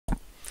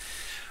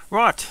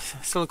Right,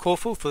 still in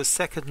Corfu for the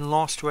second and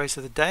last race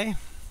of the day.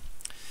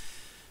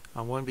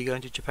 I won't be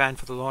going to Japan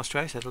for the last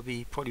race. That'll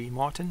be probably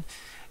Martin.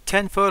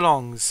 10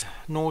 furlongs,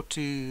 0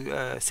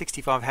 to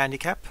 65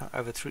 handicap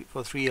over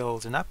for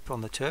 3-year-olds and up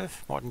on the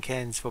turf. Martin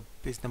Cairns for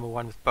his number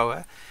 1 with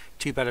Boa,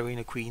 2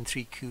 Ballerina Queen,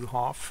 3 Coup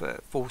Half,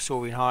 4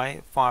 Soaring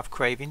High, 5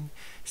 Craving,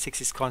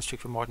 6 is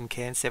Constrict for Martin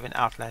Cairns, 7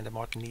 Outlander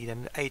Martin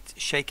Needham, 8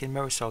 Shaken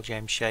Marisol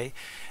James Shea,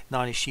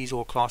 9 is She's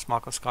All Class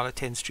Michael Scholar,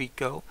 10 Street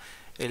Girl,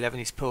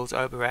 11 is Pearls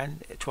Oberon,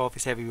 12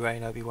 is Heavy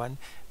Rain Obi-Wan,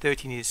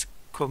 13 is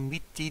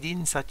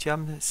Komitidin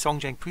Satyam,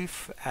 Songjang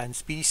Proof, and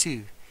Speedy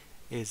Sue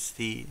is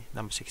the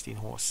number 16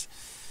 horse.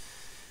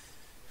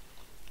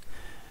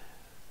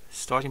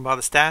 Starting by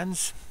the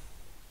stands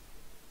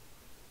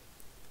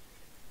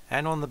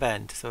and on the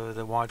bend, so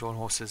the wide drawn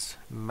horses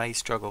may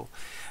struggle.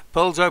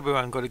 Pearls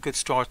Oberon got a good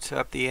start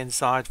up the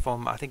inside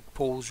from, I think,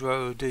 Paul's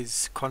Road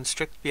is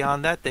Constrict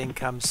behind that. Then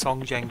comes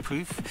Songjang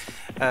Proof.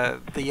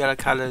 The yellow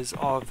colours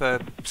of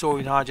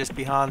Soaring High just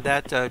behind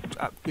that.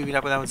 Moving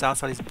up and down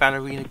outside is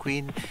Ballerina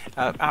Queen.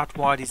 Out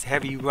wide is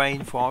Heavy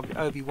Rain for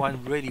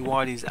Obi-Wan. Really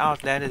wide is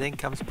Outlander. Then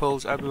comes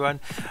Pearls Oberon.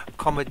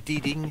 Comet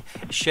Deeding.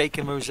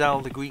 Shaken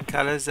Marisol, the green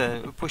colours.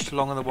 Pushed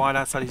along on the wide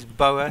outside is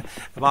Boa.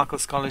 Michael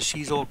Scholar,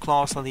 She's All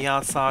Class on the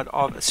outside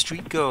of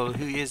Street Girl,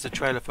 who is the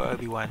trailer for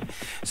Obi-Wan.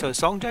 So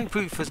Songjang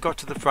Proof has got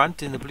to the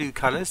front in the blue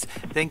colours.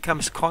 Then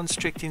comes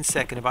Constrict in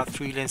second, about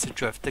 3 lengths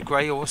adrift. The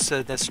grey horse,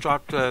 the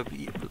striped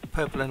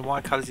purple and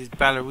white colours is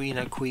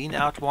Ballerina Queen.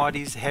 Out wide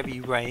is Heavy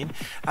Rain.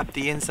 Up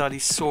the inside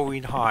is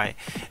Soaring High.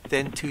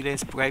 Then 2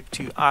 lengths break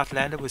to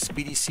Outlander with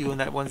Speedy Sue, and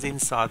that one's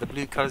inside. The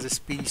blue colours is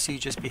Speedy Sue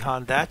just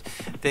behind that.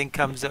 Then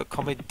comes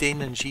Comet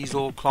Din, and She's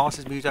All Class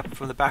has moved up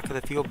from the back of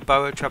the field.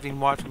 Boa travelling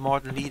wide from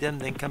Martin Needham.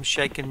 Then comes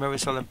Shaken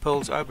Marisol and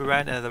Pearls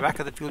Oberon, and at the back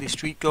of the field is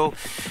Street Girl.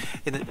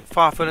 In the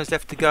 5 furlongs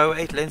left to go,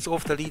 8 lengths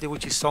off the leader,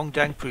 which is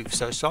Songjang Proof.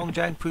 So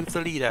Songjang Proof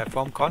the leader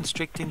from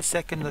Constrict in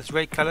second. There's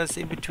red colours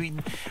in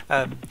between.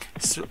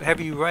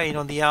 Heavy Rain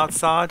on the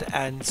outside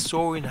and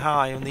Soaring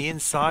High on the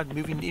inside.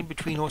 Moving in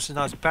between horses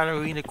now is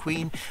Ballerina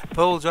Queen.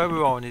 Pearls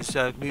Oberon is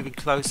moving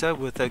closer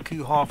with a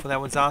Coup Half on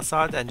that one's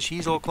outside, and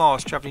She's All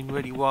Class travelling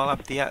really well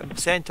up the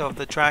centre of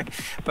the track,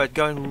 but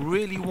going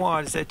really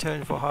wide as they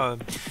turn for home.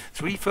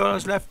 3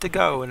 furlongs left to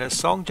go, and a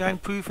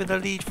Songjang Proof in the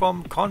lead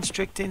from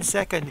Constrict in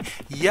second.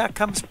 Here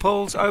comes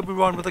Pearls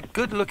Oberon with a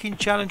good looking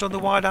challenge on the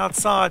wide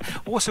outside.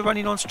 Also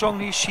running on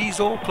strongly, She's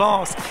All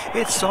Class.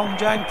 It's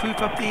Songjang Proof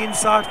up the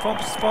inside from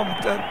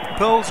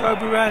Pearls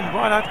Oberon.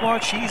 Right out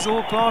wide, She's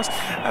All Class.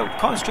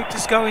 Constrict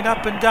is going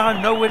up and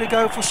down, nowhere to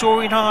go for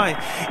Soaring High.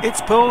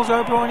 It's Pearls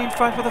Oberon in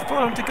front with a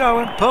furlong to go,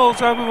 and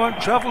Pearls Oberon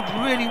travelled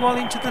really well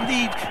into the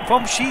lead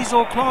from She's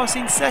All Class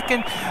in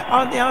second.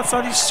 On the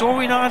outside is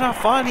Soaring High now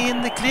finally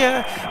in the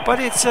clear, but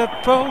it's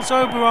Pearls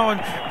Oberon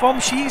from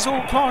She's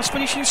All Class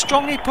finishing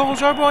strongly.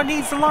 Pearls Oberon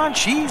needs the line.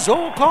 She's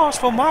All Class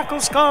for Michael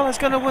Scholar is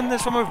going to win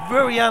this from a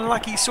very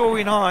unlucky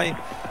Soaring High.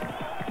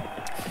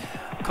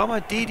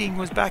 Comet Deeding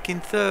was back in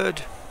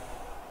third.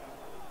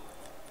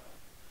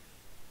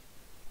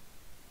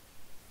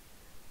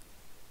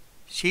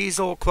 She's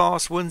All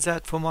Class wins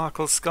that for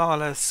Michael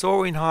Scholar.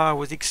 Soaring High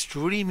was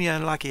extremely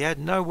unlucky, had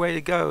no way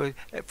to go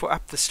for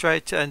up the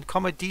straight, and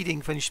Comet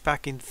Deeding finished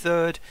back in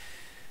third.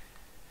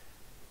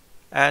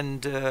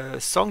 And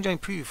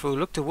Songjang Proof, who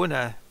looked a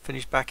winner,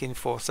 finished back in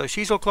fourth. So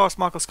She's All Class,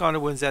 Michael Scholar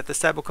wins that. The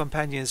stable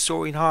companions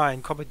Soaring High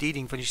and Comet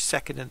Deeding finished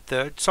second and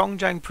third.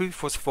 Songjang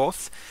Proof was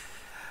fourth.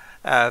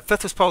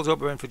 Fifth was Pearls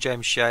Oberon for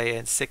James Shea,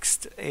 and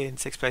in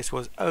sixth place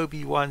was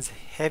Obi-Wan's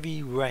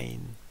Heavy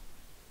Rain.